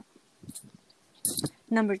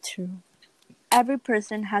Number 2. Every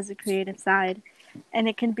person has a creative side, and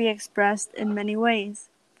it can be expressed in many ways: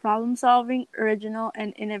 problem solving, original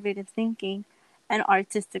and innovative thinking, and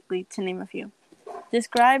artistically, to name a few.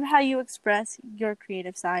 Describe how you express your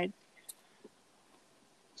creative side.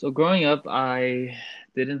 So growing up, I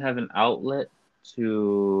didn't have an outlet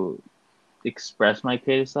to express my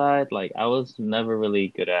creative side. Like I was never really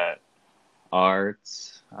good at art.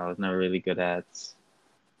 I was never really good at,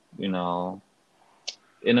 you know,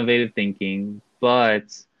 innovative thinking. But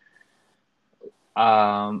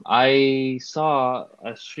I saw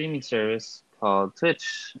a streaming service called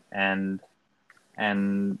Twitch and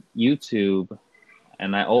YouTube,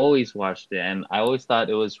 and I always watched it, and I always thought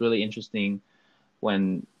it was really interesting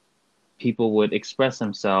when people would express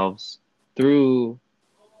themselves through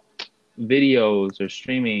videos or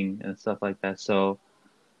streaming and stuff like that. So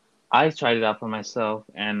I tried it out for myself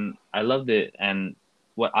and I loved it. And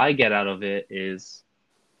what I get out of it is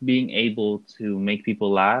being able to make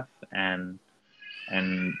people laugh and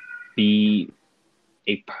be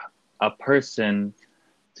a a person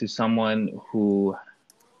to someone who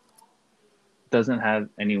doesn't have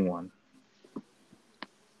anyone.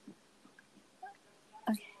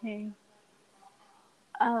 Okay.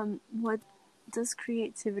 What does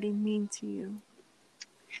creativity mean to you?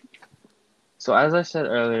 So as I said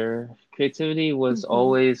earlier, creativity was Mm-hmm.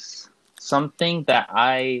 always something that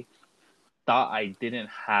I thought I didn't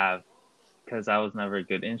have because I was never a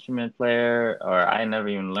good instrument player or I never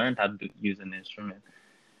even learned how to use an instrument.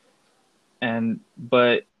 And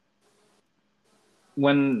but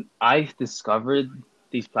when I discovered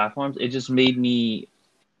these platforms, it just made me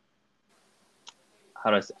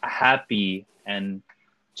how do I say, happy and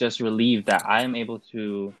just relieved that I am able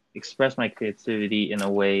to express my creativity in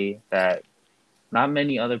a way that not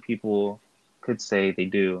many other people could say they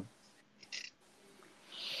do.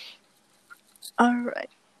 All right.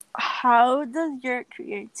 How does your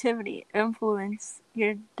creativity influence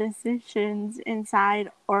your decisions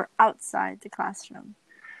inside or outside the classroom?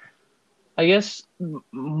 I guess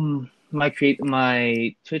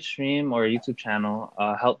my Twitch stream or YouTube channel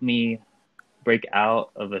helped me break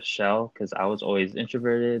out of a shell because I was always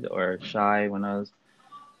introverted or shy when I was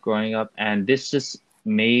growing up, and this just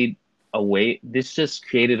created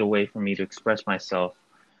a way for me to express myself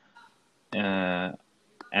uh,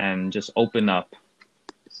 and just open up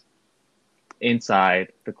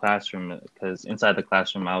inside the classroom because inside the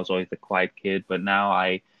classroom I was always the quiet kid, but now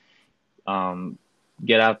I um,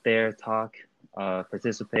 get out there, talk,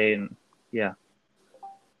 participate, and yeah.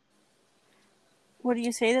 Would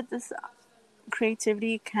you say that this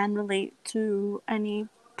creativity can relate to any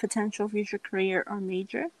potential future career or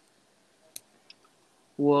major?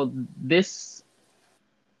 Well, this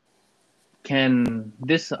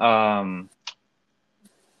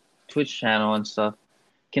Twitch channel and stuff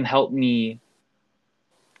can help me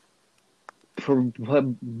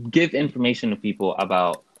give information to people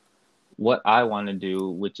about what I want to do,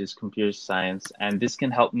 which is computer science, and this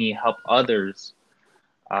can help me help others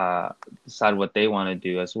uh, decide what they want to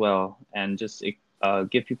do as well, and just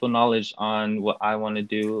give people knowledge on what I want to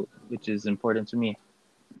do, which is important to me.